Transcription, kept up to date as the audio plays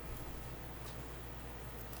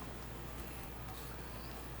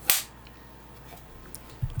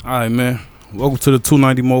All right, man. Welcome to the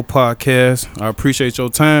 290 Mo podcast. I appreciate your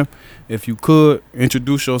time. If you could,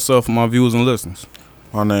 introduce yourself for my viewers and listeners.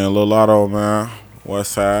 My name Lil Lotto, man.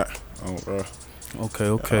 West Side. Bro.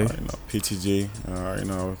 Okay. PTG.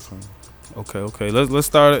 Okay. Let's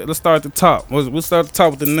start at the top. We'll start at the top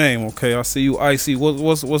with the name. Okay. I see you, Icy.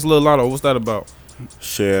 What's Lil Lotto? What's that about?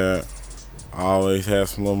 Shit. I always have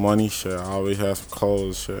some little money. Shit. I always have some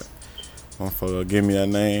clothes. Shit. Motherfucker, give me that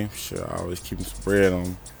name. Shit. I always keep some bread on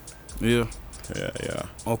me. Yeah. Yeah.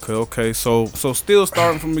 Okay. So still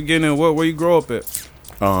starting from the beginning. Where you grow up at?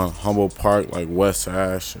 Humboldt Park, like West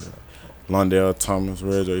Side. Shit. Lundale Thomas,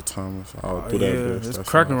 Red J. Thomas. I'll do that. Yeah, it's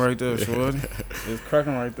cracking right there, shorty. It's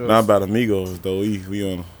cracking right there. Not about Amigos though.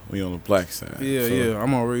 We on the black side. Yeah.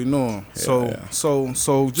 I'm already knowing. Yeah.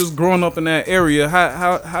 So just growing up in that area,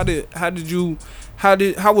 how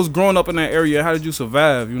was growing up in that area? How did you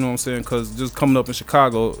survive? You know what I'm saying? Because just coming up in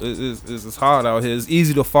Chicago, it's hard out here. It's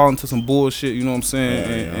easy to fall into some bullshit. You know what I'm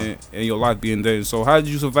saying? And your life being dangerous. So how did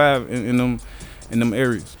you survive in them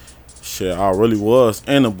areas? Shit, I really was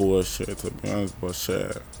in the bullshit, to be honest, but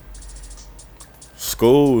shit.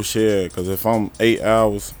 School, shit, because if I'm 8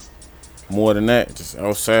 hours more than that, just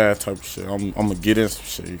outside type of shit, I'm going to get in some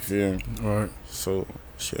shit, you feel me? All right. So,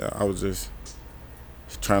 shit, I was just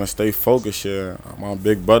trying to stay focused, shit. My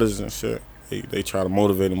big brothers and shit, they try to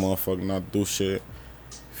motivate a motherfucker not to do shit,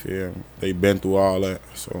 feel me? They been through all that,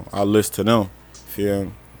 so I listen to them, feel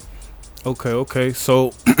me? Okay.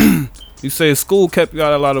 So you say school kept you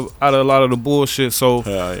out of a lot of the bullshit. So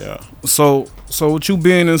Yeah. So with you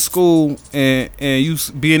being in school and you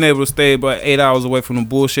being able to stay about 8 hours away from the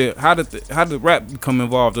bullshit, how did rap become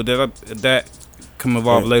involved, or did that come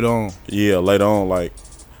involved later on? Yeah, later on,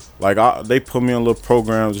 they put me in little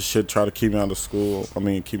programs and shit, try to keep me out of school.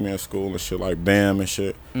 Keep me in school and shit, like BAM and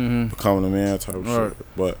shit, becoming a man type of shit.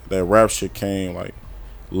 But that rap shit came like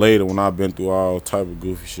later when I've been through all type of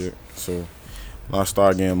goofy shit. So when I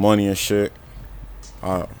started getting money and shit,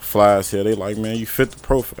 flies here, they like, man, you fit the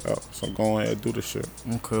profile, so go ahead and do the shit.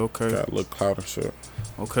 Okay. Got a little clout and shit.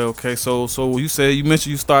 Okay. So you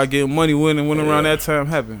mentioned you started getting money when around that time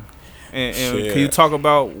happened, and can you talk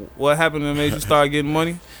about what happened that made you start getting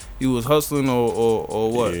money? You was hustling or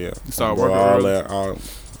what? Yeah, You started bro, working all early? that. I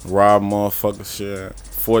robbed motherfuckers shit.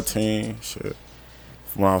 14 shit.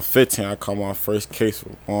 When I was 15, I caught my first case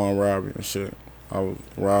for armed robbery and shit. I was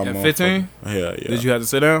robbing. At 15? Yeah. Did you have to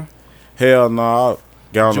sit down? Hell no, I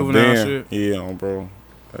got on the Juvenile bench. shit? Yeah, bro.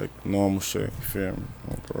 Like normal shit. You feel me,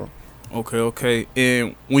 bro? Okay.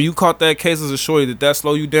 And when you caught that case as a shorty, did that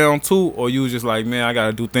slow you down too, or you was just like, man, I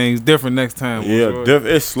gotta do things different next time? Yeah,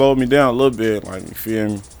 it slowed me down a little bit. Like, you feel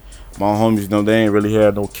me? My homies, they ain't really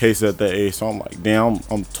had no case at that age, so I'm like, damn,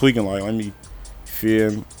 I'm tweaking. Like, let me, you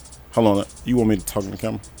feel me? Hold on, you want me to talk in the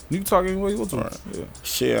camera? You can talk anywhere you want to. Right. Yeah.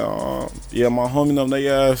 Shit, my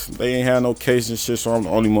homie, they ain't had no case and shit, so I'm the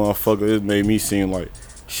only motherfucker. It made me seem like,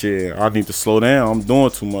 shit, I need to slow down. I'm doing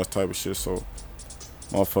too much type of shit, so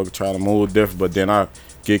motherfucker try to move different, but then I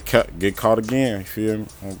get caught again, you feel me?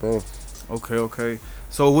 Bro. Okay.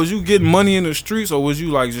 So was you getting money in the streets, or was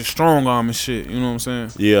you like just strong arm and shit? You know what I'm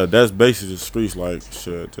saying? Yeah, that's basically the streets, like,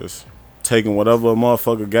 shit, just taking whatever a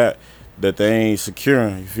motherfucker got that they ain't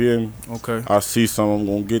securing, you feel me? Okay. I see something, I'm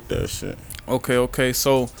gonna get that shit. Okay.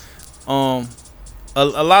 So, a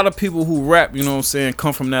lot of people who rap, you know what I'm saying,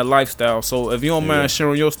 come from that lifestyle. So if you don't mind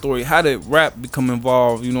sharing your story, how did rap become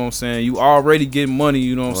involved? You know what I'm saying? You already getting money,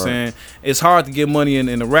 you know what I'm saying? It's hard to get money in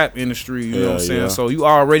the rap industry, you know what I'm saying? Yeah. So you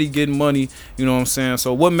already getting money, you know what I'm saying?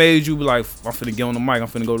 So what made you be like, I'm finna get on the mic, I'm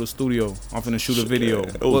finna go to the studio, I'm finna shoot a video?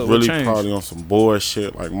 It was what really changed? probably on some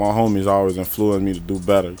bullshit. Like, my homies always influenced me to do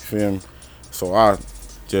better, you feel me? So I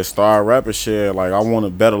just started rapping shit. Like, I want a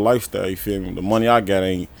better lifestyle, you feel me? The money I got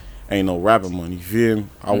ain't no rapping money, you feel me?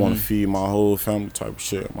 I want to feed my whole family type of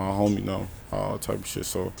shit. My homie all type of shit.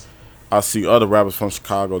 So I see other rappers from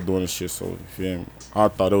Chicago doing this shit, so you feel me? I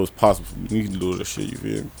thought it was possible for me to do this shit, you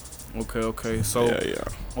feel me? Okay. So yeah.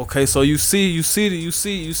 Okay, so you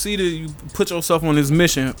put yourself on this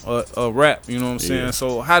mission, rap. You know what I'm saying? Yeah.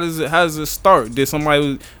 So how does it start? Did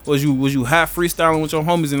somebody was you half freestyling with your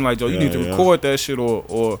homies and like, yo, you need to record that shit,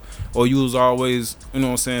 or you was always, you know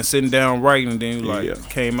what I'm saying, sitting down writing and then you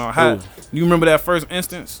came out? How you remember that first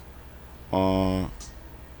instance?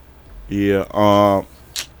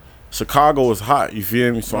 Chicago was hot, you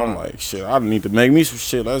feel me? So I'm like, shit, I need to make me some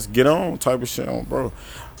shit. Let's get on type of shit, bro.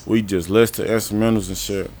 We just listen to instrumentals and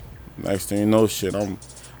shit. Next thing you know, shit,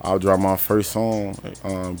 I'll drop my first song,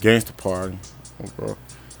 Gangsta Party, bro.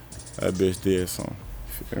 That bitch did something.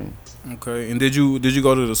 You feel me? Okay, and did you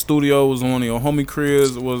go to the studio? Was one of your homie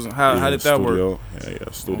cribs? How did that studio. work?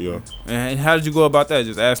 Yeah, studio. Okay. And how did you go about that?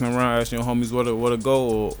 Just asking around, asking your homies what to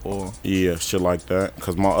go, or Yeah, shit like that.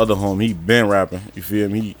 Cause my other homie, he been rapping. You feel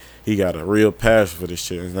me? He got a real passion for this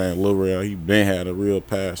shit. His name Lil Real. He been had a real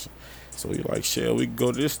passion. So he like, shit, we can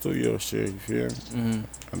go to this studio, shit. You feel me?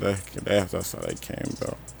 And that's how that came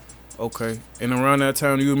about. Okay. And around that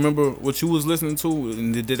time, do you remember what you was listening to?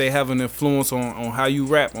 And did they have an influence on how you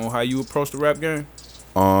rap, on how you approach the rap game?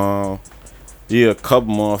 Yeah, a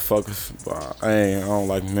couple motherfuckers, but I don't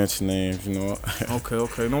like mention names, you know.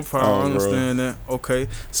 Okay, no problem. I understand that. Okay,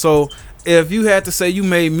 so if you had to say you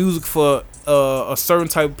made music for a certain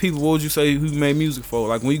type of people, what would you say who you made music for?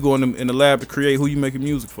 Like when you go in the lab to create, who you making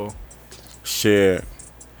music for? Shit,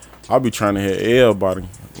 I be trying to hit everybody,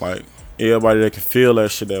 like everybody that can feel that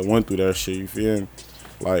shit, that went through that shit. You feel me?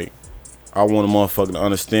 Like I want a motherfucker to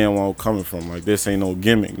understand where I'm coming from. Like this ain't no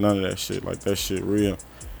gimmick, none of that shit. Like that shit real,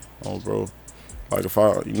 bro. Like if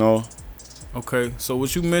I, you know. Okay, so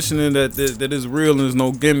what you mentioning that is real and there's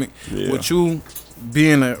no gimmick. Yeah. With you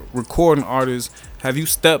being a recording artist, have you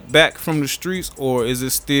stepped back from the streets or is it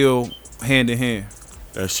still hand in hand?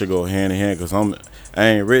 That shit go hand in hand, cause I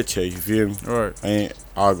ain't rich yet. You feel me? Right.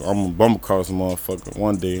 I'm gonna bump across a motherfucker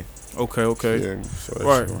one day. Okay. Yeah, so that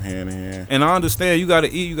Right. shit go hand in hand. And I understand you gotta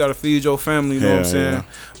eat, you gotta feed your family. You know what I'm saying? Yeah.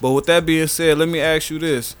 But with that being said, let me ask you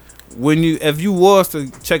this: if you was to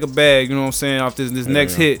check a bag, you know what I'm saying, off this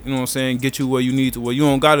next hit, you know what I'm saying, get you where you need to, where you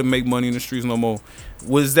don't gotta make money in the streets no more.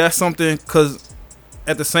 Was that something? Cause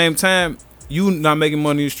at the same time, you not making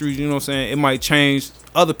money in the streets, you know what I'm saying, it might change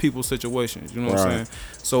other people's situations. You know what I'm saying?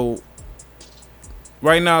 So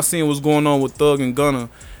right now, seeing what's going on with Thug and Gunna,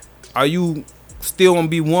 are you still gonna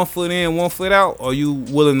be 1 foot in, 1 foot out, or are you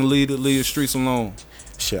willing to leave the streets alone?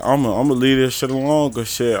 Shit, I'm gonna leave this shit alone, cause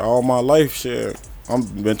shit, all my life, shit, I'm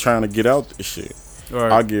been trying to get out this shit.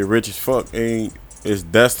 Right. I get rich as fuck. It's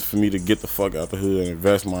destined for me to get the fuck out the hood and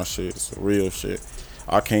invest my shit. It's real shit.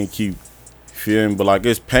 I can't keep feeling, but like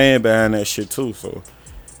it's pain behind that shit too. So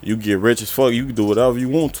you get rich as fuck, you can do whatever you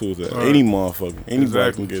want to. Any motherfucker,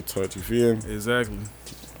 anybody can get touched. You feel me? Exactly.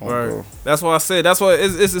 Oh, Right. bro. That's why I said. That's why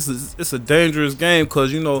it's a dangerous game,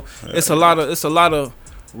 cause you know it's a lot of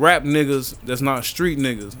rap niggas that's not street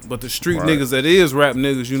niggas, but the street niggas that is rap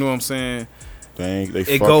niggas. You know what I'm saying? They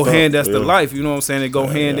it go hand. That's yeah. the life. You know what I'm saying? It go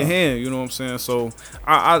hand in hand. You know what I'm saying? So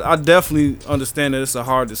I definitely understand that it's a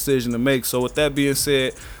hard decision to make. So with that being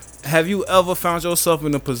said, have you ever found yourself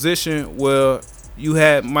in a position where you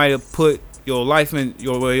might have put your life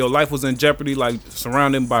where your life was in jeopardy, like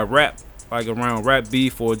surrounded by rap, like around rap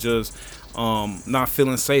beef, or just not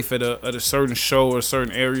feeling safe at a certain show or a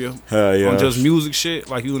certain area on just music shit,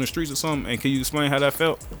 like you in the streets or something? And can you explain how that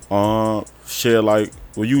felt? Shit, like,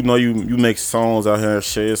 well, you know, you make songs out here and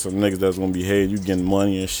shit, some niggas that's gonna be hating, you getting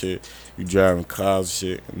money and shit, you driving cars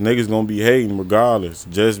and shit, niggas gonna be hating regardless,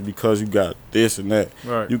 just because you got this and that.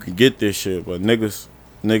 Right. You can get this shit, but niggas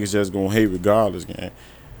just gonna hate regardless, gang.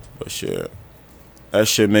 But shit, that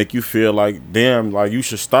shit make you feel like, damn, like you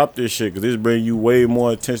should stop this shit, cause this bring you way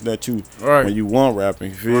more attention that you when you want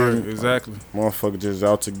rapping. You feel me? Exactly. Like, motherfucker just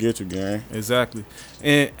out to get you, gang. Exactly.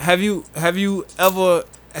 And have you ever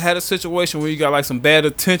had a situation where you got like some bad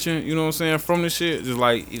attention, you know what I'm saying, from this shit? Just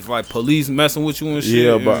like if like police messing with you and shit.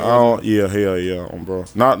 Yeah, but I don't. Yeah, hell yeah, bro.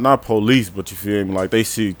 Not police, but you feel me? Like they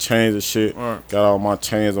see chains and shit. Got all my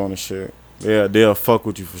chains on and shit. Yeah, they'll fuck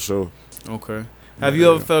with you for sure. Okay. Have you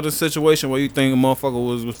ever felt a situation where you think a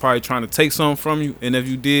motherfucker was probably trying to take something from you, and if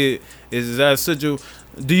you did, is that a situation?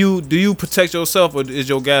 Do you protect yourself, or is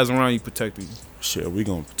your guys around you protecting you? Shit, we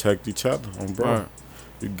gonna protect each other, bro.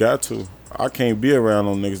 You got to. I can't be around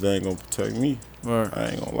no niggas that ain't gonna protect me.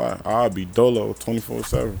 I ain't gonna lie. I'll be dolo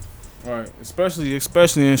 24/7. Right,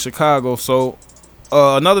 especially in Chicago. So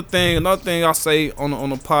another thing I say on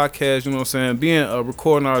the podcast, you know what I'm saying, being a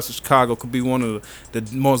recording artist in Chicago could be one of the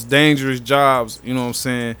most dangerous jobs, you know what I'm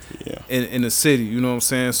saying, in the city, you know what I'm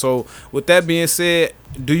saying. So with that being said,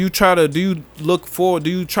 do you try to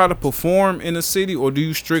perform in the city, or do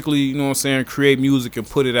you strictly, you know what I'm saying, create music and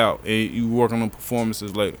put it out and you work on the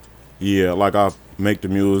performances later? Yeah, like I make the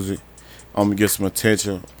music, I'm gonna get some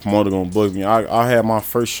attention, promoter gonna book me. I had my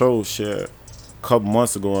first show shit a couple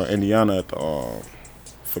months ago in Indiana at the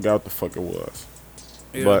forgot what the fuck it was.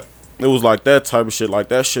 Yeah. But it was like that type of shit. Like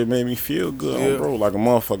that shit made me feel good, bro. Like a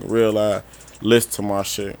motherfucker realized, listen to my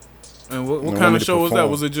shit. And what kind of show was that?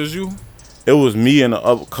 Was it just you? It was me and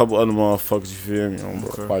a couple other motherfuckers, you feel me?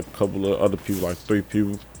 Bro? Like a couple of other people, like 3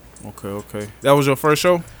 people. Okay. That was your first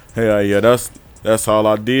show? Hell yeah, that's all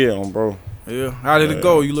I did, bro. Yeah. How did it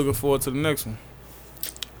go? You looking forward to the next one?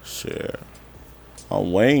 Shit.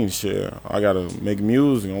 I'm waiting shit. I gotta make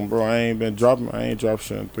music, bro. I ain't dropped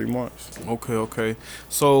shit in 3 months. Okay.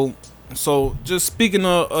 So just speaking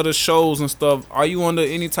of the shows and stuff, are you under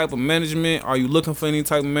any type of management? Are you looking for any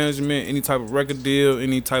type of management, any type of record deal,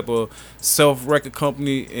 any type of self-record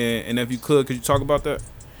company? And if you could you talk about that?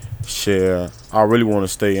 Shit, I really want to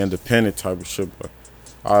stay independent type of shit, but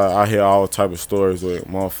I hear all type of stories with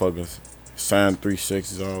motherfuckers sign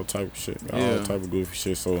 360s, all type of shit, all type of goofy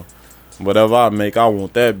shit. So whatever I make, I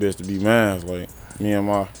want that bitch to be mine. Like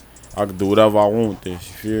I can do whatever I want with this.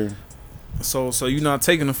 You feel me? So you not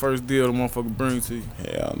taking the first deal the motherfucker bring to you?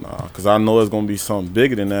 Hell nah, cause I know it's gonna be something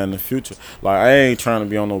bigger than that in the future. Like I ain't trying to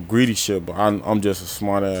be on no greedy shit, but I'm just a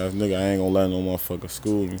smart ass nigga. I ain't gonna let no motherfucker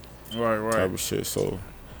school me. Right. Type of shit. So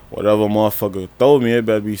whatever motherfucker throw me, it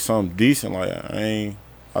better be something decent. Like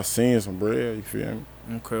I seen some bread. You feel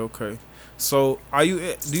me? Okay. So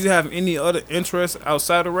do you have any other interests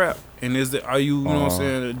outside of rap? And are you know what I'm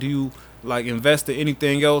saying? Do you like invest in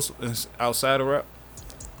anything else outside of rap?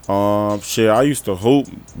 Shit, I used to hoop,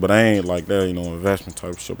 but I ain't like that, investment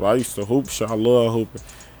type of shit. But I used to hoop shit. I love hooping,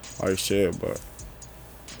 like shit. But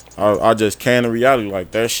I just can't in reality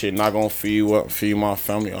like that shit not gonna feed my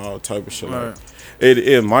family, all type of shit. Right. Like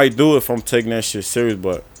it might do if I'm taking that shit serious,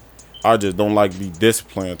 but I just don't like be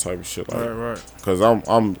disciplined type of shit. Like, right. Cause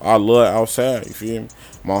I love outside. You feel me?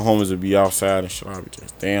 My homies would be outside and shit. I be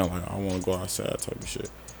just damn like I want to go outside type of shit,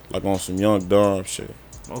 like on some Young Durham shit.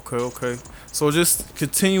 Okay. So just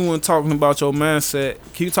continuing talking about your mindset.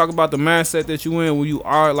 Can you talk about the mindset that you in when you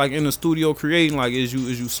are like in the studio creating? Like is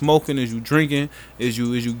you smoking? Is you drinking? Is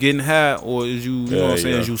you getting high? Or is you know what I'm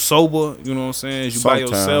saying? Is you sober? You know what I'm saying? Is you Sometimes.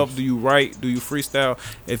 by yourself? Do you write? Do you freestyle?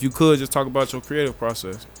 If you could just talk about your creative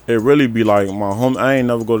process. It really be like my home. I ain't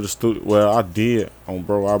never go to the studio. Well, I did,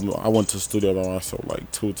 bro. I went to the studio by myself like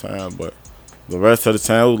 2 times, but the rest of the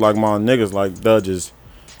time it was like my niggas like that just.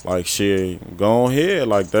 Like shit, go on here.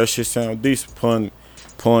 Like that shit sound decent.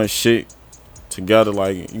 Putting shit together.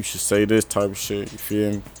 Like you should say this type of shit. You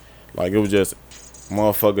feel me? Like it was just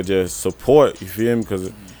motherfucker just support. You feel me?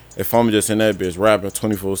 Because if I'm just in that bitch rapping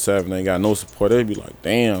 24/7, ain't got no support, they'd be like,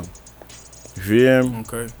 damn. You feel me?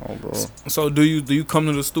 Okay. Oh, bro. So do you come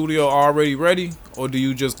to the studio already ready, or do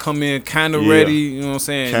you just come in kind of ready? You know what I'm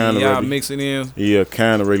saying? Kinda y'all ready. mix it in. Yeah,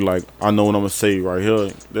 kind of ready. Like I know what I'm gonna say right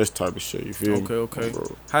here. This type of shit. You feel me? Okay. Oh,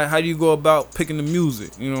 bro. How do you go about picking the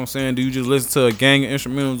music? You know what I'm saying? Do you just listen to a gang of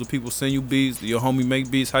instrumentals? Do people send you beats? Do your homie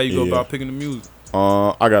make beats? How you go about picking the music?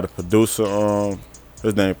 I got a producer.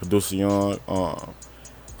 His name Producer Young.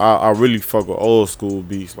 I really fuck with old school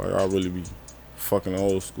beats. Like I really be fucking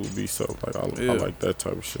old school beats up. Like I like that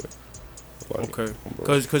type of shit. Like, okay,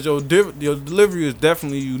 cause your delivery is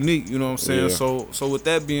definitely unique. You know what I'm saying? Yeah. So with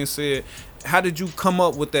that being said, how did you come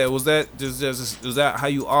up with that? Was that just is that how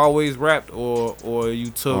you always rapped, or you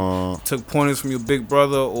took pointers from your big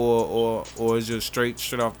brother, or it's just straight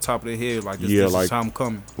off the top of the head like this is how I'm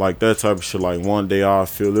coming? Like that type of shit. Like one day I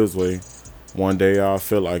feel this way, one day I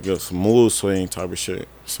feel like it's some mood swing type of shit.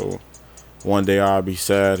 So one day I'll be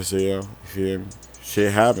sad as hell. You feel me?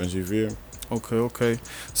 Shit happens. You feel me? Okay.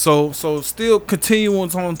 So still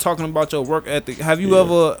continuing on talking about your work ethic. Have you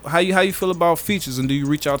ever how you feel about features, and do you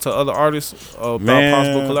reach out to other artists about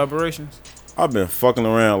possible collaborations? I've been fucking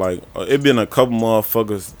around. Like it been a couple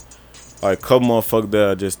motherfuckers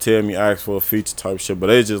that just tell me ask for a feature type shit, but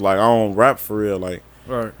it's just like I don't rap for real. Like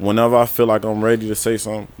right. Whenever I feel like I'm ready to say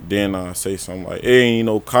something, then I say something. Like it ain't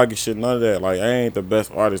no cocky shit, none of that. Like I ain't the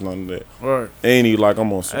best artist, none of that. Right. Ain't even like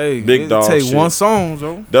I'm on some big dog shit. Take one song,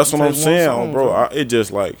 Joe. That's what I'm saying, bro. It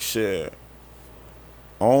just like shit.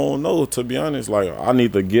 I don't know, to be honest. Like I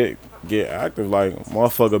need to get active. Like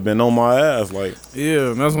motherfucker been on my ass. Like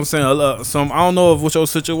yeah, that's what I'm saying. I don't know what your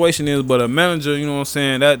situation is, but a manager, you know what I'm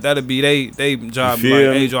saying, that'd be they job. Like,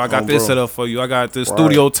 hey Joe, I got this set up for you. I got this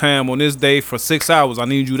studio time on this day for 6 hours. I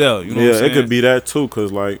need you there. You know what I'm saying? It could be that too,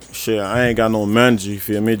 cause like shit, I ain't got no manager. You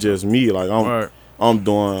feel me? It's just me. Like I'm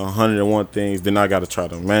doing 101 things. Then I gotta try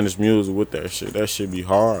to manage music with that shit. That shit be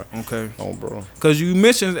hard. Okay. Oh, bro. Cause you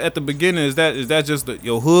mentioned at the beginning, is that just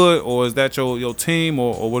your hood, or is that your team,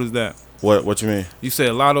 or what is that? What you mean? You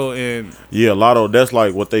said Lotto and Lotto. That's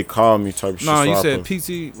like what they call me type of shit. No, you said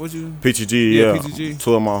PT. What you? PTG. Yeah. PTG.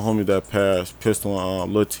 2 of my homies that passed, Pistol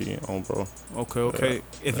and Lil T. Bro. Okay. Yeah.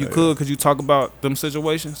 If you could you talk about them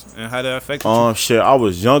situations and how that affected you? Shit. I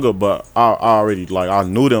was younger, but I already like I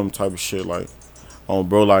knew them type of shit. Like,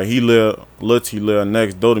 bro, like Lil T lived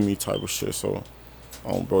next door to me type of shit. So,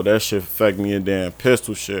 bro, that shit affect me. And then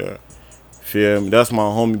Pistol shit. Feel me? That's my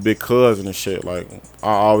homie, big cousin and shit. Like I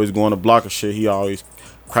always go on the block of shit. He always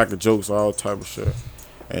cracking jokes, all type of shit.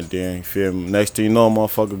 And then, you feel me? Next thing you know, a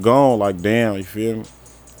motherfucker gone. Like, damn, you feel me?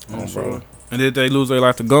 Bro. And did they lose their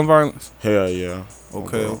life to gun violence? Hell yeah.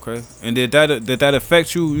 Okay. And did that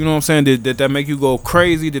affect you? You know what I'm saying? Did that make you go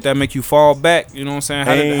crazy? Did that make you fall back? You know what I'm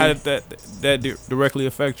saying? How did that directly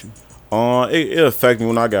affect you? It affected me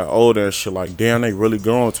when I got older and shit. Like, damn, they really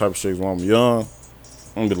grown type of shit. When I'm young,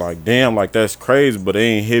 I'm be like, damn, like that's crazy. But they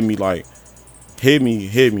ain't hit me like, hit me.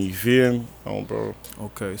 You feel me? Bro.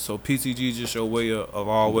 Okay, so PCG just your way of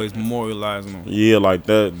always memorializing them. Yeah, like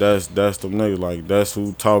that's them niggas. Like that's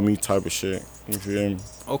who taught me type of shit. You feel me?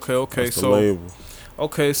 Okay. That's the label.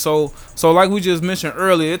 Okay, so like we just mentioned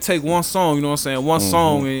earlier, it take one song, you know what I'm saying? One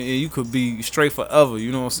song and you could be straight forever,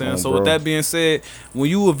 you know what I'm saying? So with that being said, when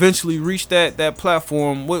you eventually reach that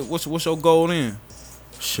platform, what's your goal then?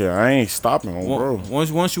 Shit, I ain't stopping, bro.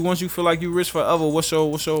 Once you feel like you rich forever, what's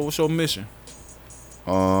your mission?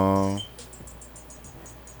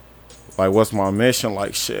 Like what's my mission?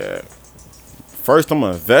 Like shit. First, I'm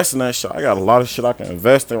gonna invest in that shit. I got a lot of shit I can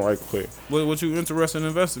invest in right quick. What you interested in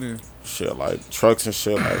investing in? Shit, like trucks and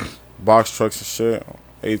shit, like box trucks and shit,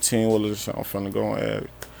 18-wheelers and shit. I'm finna go and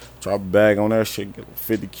drop a bag on that shit, get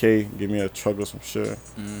 50K, give me a truck or some shit.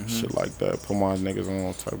 Shit like that. Put my niggas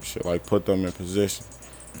on type of shit. Like put them in position.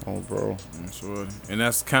 Bro. Sure. And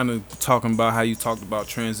that's kind of talking about how you talked about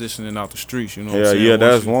transitioning out the streets, you know what I'm saying? Yeah,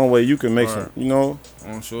 that's one way you can make some, you know?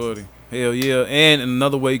 Shorty. Hell yeah. And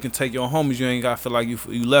another way you can take your homies, you ain't got to feel like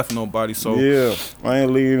you left nobody. So yeah, I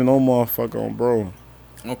ain't leaving no motherfucker on bro.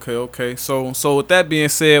 Okay. So with that being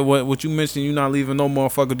said, what you mentioned, you not leaving no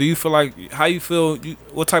motherfucker. Do you feel like, how you feel,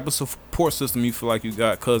 what type of support system you feel like you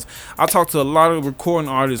got? Because I talk to a lot of recording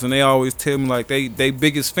artists and they always tell me like they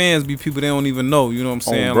biggest fans be people they don't even know, you know what I'm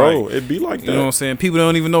saying? Bro, it be like that. You know what I'm saying? People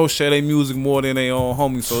don't even know share their music more than their own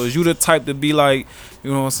homies. So is you the type to be like,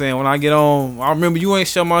 you know what I'm saying, when I get on, I remember you ain't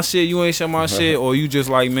share my shit, or you just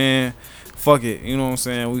like, man, fuck it, you know what I'm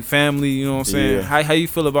saying? We family, you know what I'm saying? Yeah. How you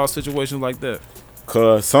feel about situations like that?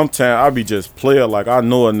 Cause sometimes I be just player, like I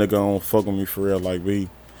know a nigga don't fuck with me for real, like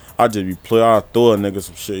I just be player, I throw a nigga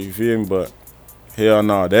some shit, you feel me? But hell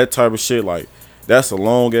nah, that type of shit, like that's a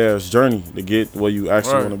long ass journey to get where you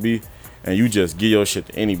actually wanna be, and you just give your shit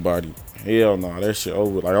to anybody. Hell nah, that shit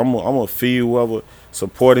over. Like I'm gonna feed whoever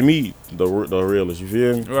supporting me the realest, you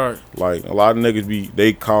feel me? Right. Like a lot of niggas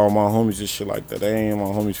they call my homies and shit like that. They ain't my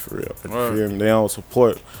homies for real. You feel me? They don't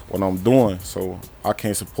support what I'm doing, so I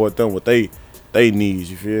can't support them with they needs,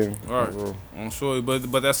 you feel me? Right. I'm sure,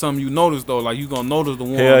 but that's something you notice though. Like you gonna notice the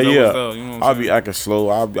ones that was there, you know what I be acting slow.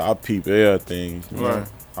 I peep everything. You know?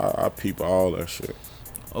 I peep all that shit.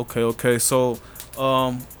 Okay. So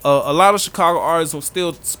a lot of Chicago artists are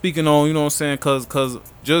still speaking on, you know what I'm saying? Cause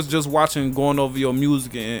just watching, going over your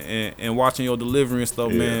music and watching your delivery and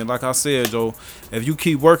stuff, man. Like I said, Joe, if you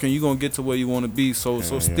keep working, you gonna get to where you want to be. So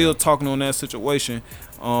still talking on that situation.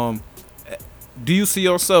 Do you see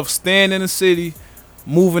yourself staying in the city,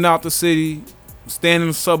 moving out the city, staying in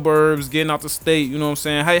the suburbs, getting out the state? You know what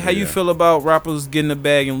I'm saying? How you feel about rappers getting the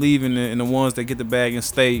bag and leaving, and the ones that get the bag and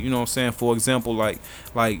stay? You know what I'm saying? For example, like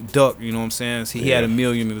Duck. You know what I'm saying? He had $1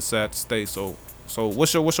 million to decide to stay. So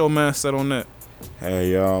what's your mindset on that?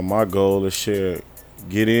 Hey, my goal is shit.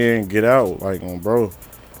 Get in, get out. Like, bro,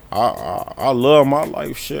 I love my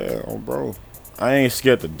life, shit, bro. I ain't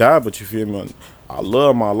scared to die, but you feel me? I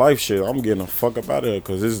love my life, shit. I'm getting the fuck up out of here,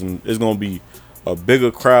 because it's gonna be a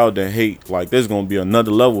bigger crowd than hate. Like, there's gonna be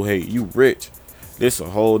another level hate. You rich. This a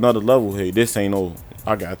whole nother level hate. This ain't no,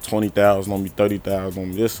 I got 20,000 on me, 30,000 on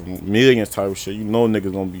me. This millions type of shit. You know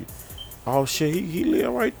niggas gonna be, oh shit, he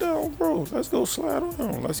live right there, bro. Let's go slide on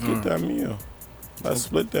him. Let's get that meal. Let's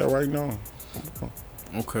split that right now.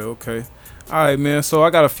 Okay. All right, man. So I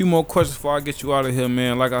got a few more questions before I get you out of here,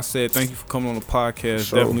 man. Like I said, thank you for coming on the podcast.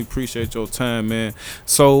 Sure. Definitely appreciate your time, man.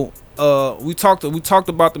 So we talked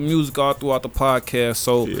about the music all throughout the podcast.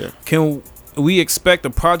 So can we expect a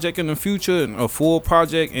project in the future, a full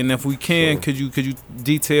project? And if we can, could you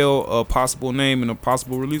detail a possible name and a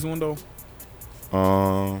possible release window?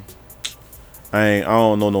 I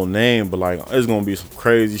don't know no name, but like it's gonna be some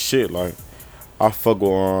crazy shit. Like I fuck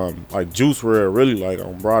with like Juice WRLD, really,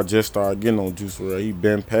 like bro. I just started getting on Juice WRLD. He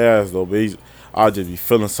been past though, but I just be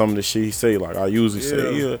feeling some of the shit he say. Like I usually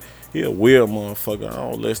say he a weird motherfucker. I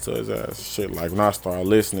don't listen to his ass shit. Like when I start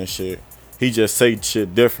listening shit, he just say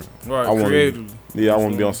shit different. Right, I creatively. I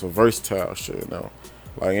wanna be on some versatile shit now.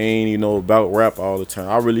 Like I ain't even know about rap all the time.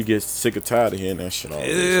 I really get sick and tired of hearing that shit all the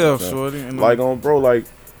time. Yeah, shorty. Like bro, like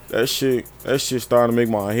that shit starting to make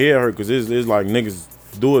my head hurt, cause it's like niggas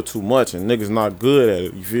do it too much and niggas not good at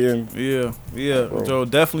it. You feel me? Yeah, Bro. Joe,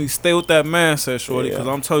 definitely stay with that mindset, shorty. Yeah. Cause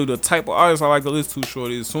I'm telling you, the type of artist I like to listen to,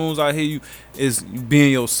 shorty. As soon as I hear you, is you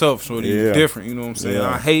being yourself, shorty. You Yeah. different. You know what I'm saying? Yeah.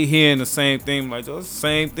 I hate hearing the same thing. Like, just the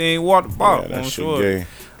same thing. Water bottle. Yeah, that on shit shorty. gay.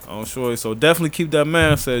 On shorty. So definitely keep that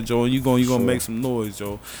mindset, Joe. And you gonna Sure. make some noise,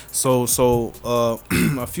 Joe. So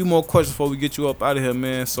a few more questions before we get you up out of here,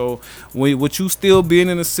 man. So with you still being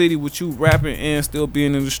in the city, with you rapping and still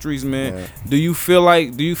being in the streets, man, Right. do you feel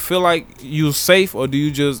like you're safe, or do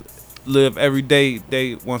you just live every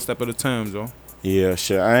day one step at a time, Joe? Yeah,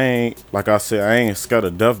 shit. I ain't, like I said, I ain't scared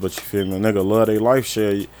of death, but you feel me? Nigga love their life,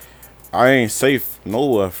 shit. I ain't safe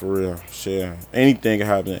nowhere for real. Shit. Anything can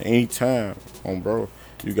happen at any time, bro.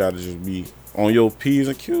 You gotta just be on your P's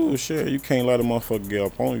and Q's, shit. You can't let a motherfucker get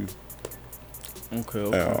up on you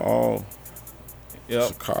Okay. at all. Yep.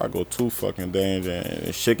 Chicago too fucking danger,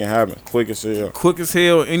 and shit can happen quick as hell. Quick as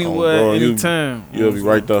hell, anywhere, bro, anytime. You'll be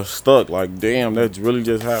right there stuck, like, damn, that really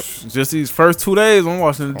just happened. Just these first 2 days, I'm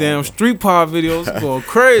watching the damn Street Pop videos, going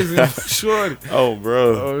crazy. Shorty. Oh,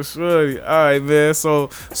 bro. Oh, shorty. All right, man. So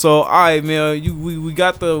all right, man. We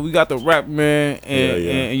got the rap, man, and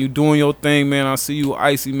Yeah. and you doing your thing, man. I see you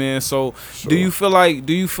icy, man. So do you feel like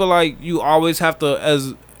you always have to,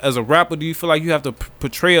 as a rapper, do you feel like you have to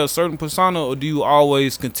portray a certain persona, or do you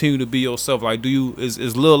always continue to be yourself? Like,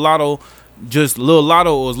 is Lil Lotto just Lil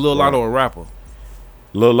Lotto, or is Lil Lotto a rapper?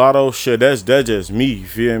 Lil Lotto, shit, that's just me. You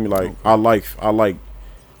feel me? Like, I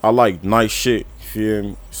like nice shit. You feel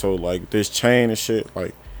me? So like this chain and shit,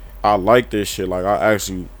 like I like this shit. Like I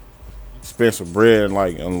actually spent some bread and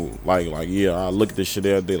like yeah, I look at this shit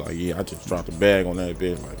the other day. Like, yeah, I just dropped a bag on that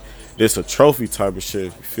bitch. Like this a trophy type of shit.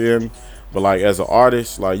 You feel me? But like as an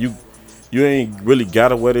artist, like you ain't really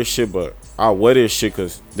gotta wear this shit, but I wear this shit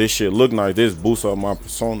cause this shit look nice. This boosts up my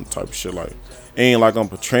persona type of shit. Like ain't like I'm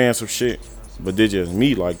portraying some shit, but they just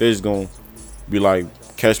me. Like they just gonna be like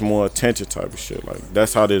catch more attention type of shit. Like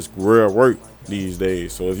that's how this real work these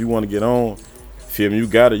days. So if you want to get on, feel me, you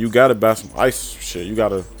gotta buy some ice shit. You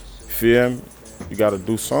gotta feel me, you gotta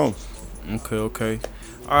do something. Okay.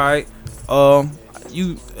 All right.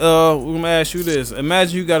 We're gonna ask you this.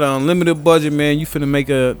 Imagine you got an unlimited budget, man. They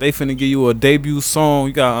finna give you a debut song.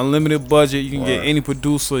 You got unlimited budget. You can get any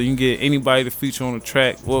producer. You can get anybody to feature on the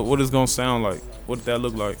track. What is gonna sound like? What did that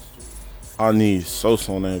look like? I need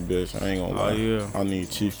Sosa on that bitch. I ain't gonna lie. Yeah. I need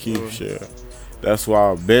Chief Keef shit. That's why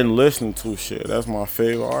I've been listening to shit. That's my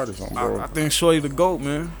favorite artist, bro. I think Shorty the GOAT,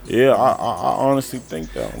 man. Yeah, I honestly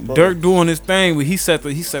think that, bro. Dirk doing his thing, but he set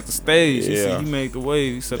the stage. Yeah. He made the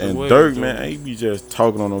wave. He set the And wave. Dirk, man, he be just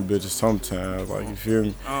talking on them bitches sometimes. Like, you feel me?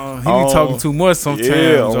 He be talking too much sometimes.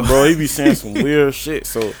 Yeah, bro, he be saying some weird shit.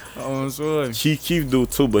 So Shorty. Chief Keef do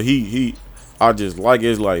too, but he I just like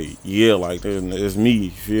it's like, yeah, like it's me, you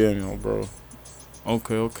feel me, bro?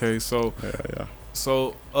 Okay. So Yeah.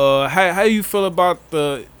 So, how you feel about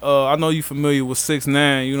the? I know you familiar with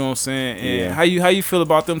 6ix9ine. You know what I'm saying. And Yeah. how you feel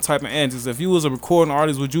about them type of antics? If you was a recording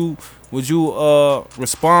artist, would you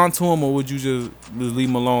respond to him, or would you just leave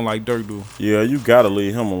him alone like Dirk do? Yeah, you gotta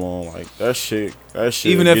leave him alone. Like that shit.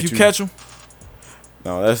 Even if you catch him.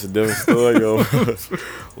 No, that's a different story, yo.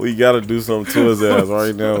 We gotta do something to his ass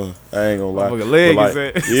right now. I ain't gonna lie. Motherfucker leg But his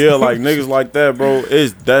like, ass. yeah, like niggas like that, bro.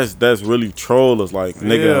 That's really trollers. Like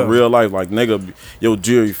nigga Yeah. in real life, like nigga, your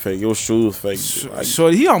jewelry fake, your shoes fake. Like,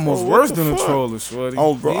 Shorty, he almost bro, what worse the than a fuck? troller, Shorty.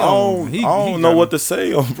 oh, bro, I don't know what to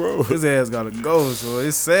say, bro. His ass gotta go, Shorty.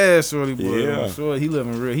 It's sad, Shorty, but Yeah. I'm sure he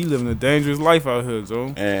living a dangerous life out here,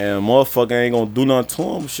 Joe. And motherfucker ain't gonna do nothing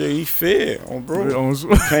to him. Shit, he fed, bro.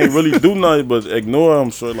 Yeah, Can't really do nothing but ignore him.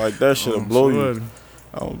 Shit, like that shit'll blow you. Shorty.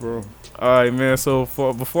 Bro. All right, man. So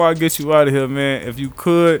before I get you out of here, man, if you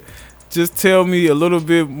could just tell me a little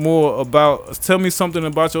bit more tell me something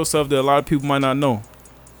about yourself that a lot of people might not know.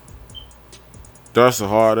 That's a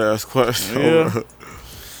hard ass question. Yeah.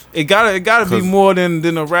 It gotta be more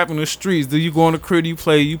than a rap in the streets. Do you go on the crib? You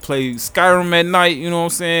play Skyrim at night? You know what I'm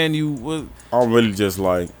saying? I'm really just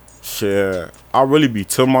like, shit. I really be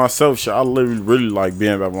to myself. Shit, I really like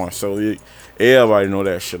being by myself. Everybody know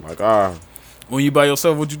that shit. Like, when you by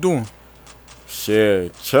yourself, what you doing?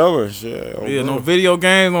 shit, chilling, shit. Yeah, no video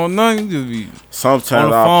games, no nothing. You just be Sometimes on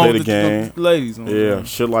the I phone play the with game. ladies. Yeah,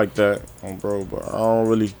 shit like that, bro. But I don't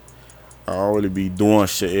really be doing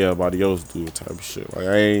shit everybody else do type of shit. Like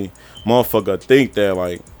I ain't motherfucker think that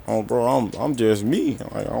like, bro, I'm just me.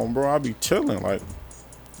 Like, bro, I be chilling. Like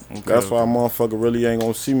that's why motherfucker really ain't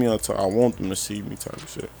gonna see me until I want them to see me type of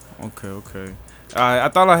shit. Okay. Alright, I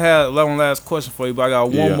thought I had one last question for you, but I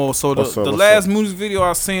got one more. So What's the up? last music video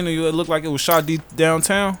I seen of you, it looked like it was shot deep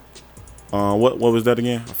downtown. What was that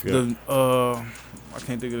again? I forgot. I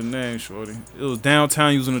can't think of the name, shorty. It was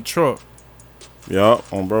downtown using a truck. Yeah,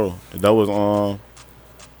 bro. That was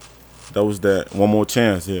that One More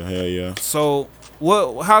Chance. Yeah, hell yeah. So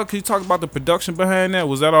what? How can you talk about the production behind that?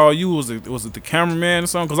 Was that all you? Was it the cameraman or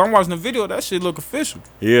something? Cause I'm watching the video. That shit look official.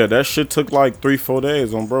 Yeah, that shit took like 3-4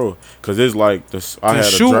 days bro. Cause it's like this. I had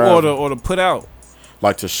to shoot a drive, or to put out.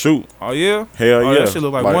 like to shoot. Oh yeah. Hell yeah. That shit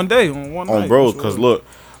look like one day on one night. Bro, cause look,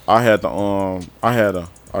 I had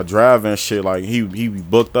a driver and shit. Like he be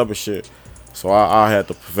booked up and shit. So I had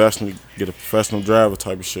to get a professional driver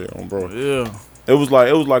type of shit on bro. Yeah. It was like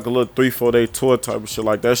a little 3-4 day tour type of shit.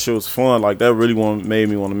 Like that shit was fun. Like that really made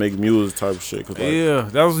me want to make music type of shit. Cause like, yeah,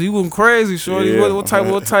 that was you went crazy, shorty. Yeah. What type?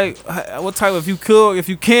 If you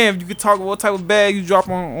could talk about what type of bag you drop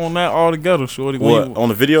on that all together, shorty. What on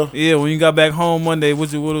the video? Yeah, when you got back home Monday,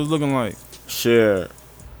 what it was looking like? Shit,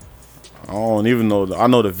 I don't even know. I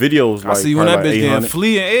know the video was like. I see you when that like bitch getting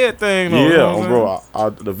flea and everything. Though, yeah, you know bro.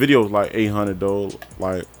 The video was like 800 though.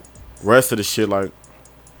 Like rest of the shit like.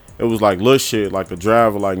 It was like little shit, like a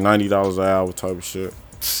driver, like $90 an hour type of shit.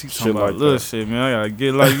 Shit about like little shit, man. I gotta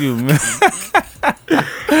get like you, man.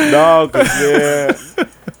 Dog,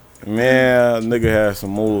 man, nigga had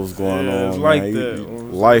some moves going on. Like man. that.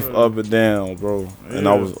 Life up and down, bro. Yeah. And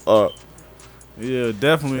I was up. Yeah,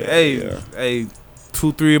 definitely. Yeah, hey, 2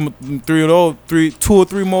 or 3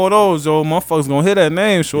 more of those, yo, motherfuckers gonna hit that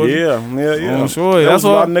name, shorty. Yeah. I'm sure. That's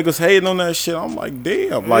why a lot of niggas hating on that shit. I'm like,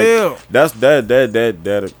 damn. Like, that's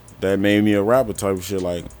that made me a rapper type of shit.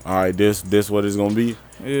 Like, all right, this what it's gonna be.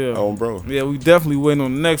 Yeah. Oh, bro. Yeah, we definitely waiting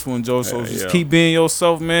on the next one, Joe. So just keep being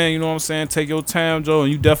yourself, man. You know what I'm saying? Take your time, Joe,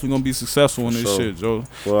 and you definitely gonna be successful in this shit, Joe.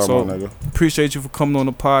 Well, so my nigga. Appreciate you for coming on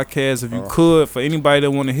the podcast. If you could, for anybody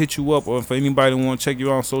that want to hit you up or for anybody that want to check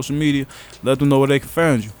you out on social media, let them know where they can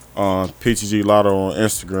find you. PTG Lotto on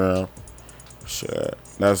Instagram. Shit.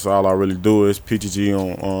 That's all I really do is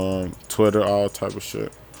PTG on Twitter, all type of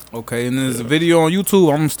shit. Okay, and there's a video on YouTube.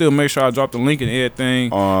 I'm gonna still make sure I drop the link and everything.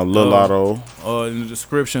 Lil Lotto. In the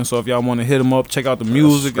description. So if y'all want to hit them up, check out the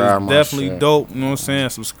music. It's definitely dope. You know what I'm saying?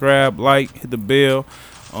 Subscribe, like, hit the bell.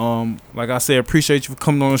 Like I said, appreciate you for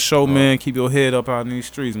coming on the show, man. Keep your head up out in these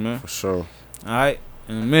streets, man. For sure. All right,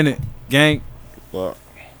 in a minute, gang. Well.